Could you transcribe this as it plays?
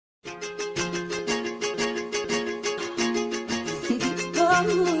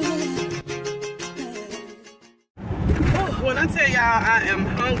When I tell y'all I am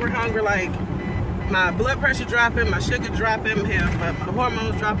hungry, like my blood pressure dropping, my sugar dropping, my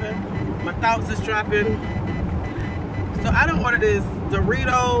hormones dropping, my thoughts is dropping. So I done ordered this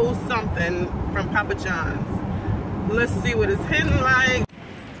Doritos something from Papa John's. Let's see what it's hitting like.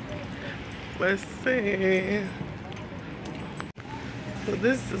 Let's see. So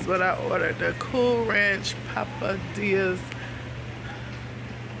this is what I ordered, the Cool Ranch Papadias.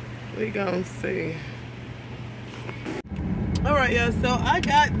 We gonna see. All right, y'all, so I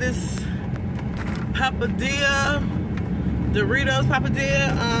got this Papadia, Doritos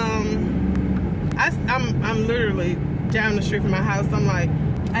Papadia. I'm literally down the street from my house. I'm like,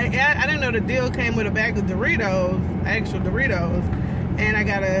 I didn't know the deal came with a bag of Doritos, actual Doritos, and I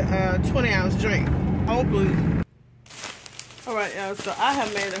got a 20-ounce drink. Hopefully. All right, y'all, so I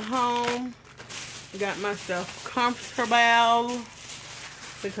have made it home. Got myself comfortable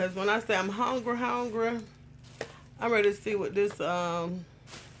because when I say I'm hungry, I'm ready to see what this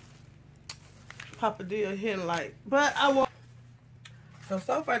Papadia hitting like. But I want. So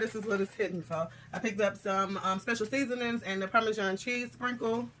far this is what it's hitting. So I picked up some special seasonings and the Parmesan cheese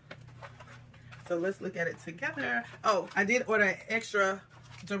sprinkle. So let's look at it together. Oh, I did order an extra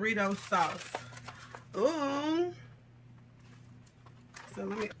Doritos sauce. Ooh. So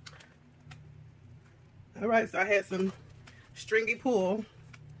let me. All right, so I had some stringy pool.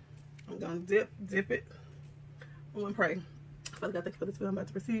 I'm gonna dip it. I'm gonna pray. Father God, thank you for this food I'm about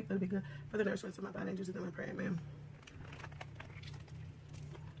to receive. Let it be good for the nourishment of my body. In Jesus' name I pray, amen.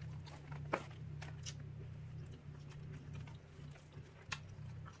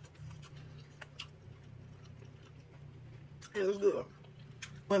 It was good.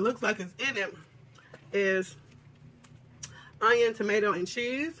 What it looks like is in it is onion, tomato, and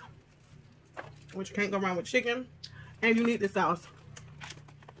cheese, which you can't go wrong with chicken. And you need the sauce.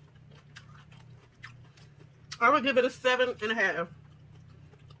 I would give it a 7.5.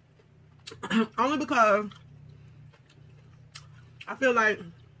 Only because I feel like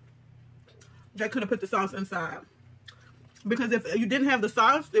they could have put the sauce inside. Because if you didn't have the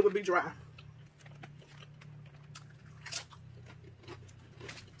sauce, it would be dry.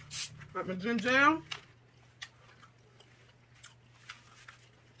 Got my ginger ale.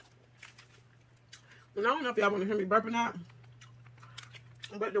 And I don't know if y'all want to hear me burp or not,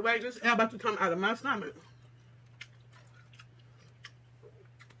 but the way this is about to come out of my stomach.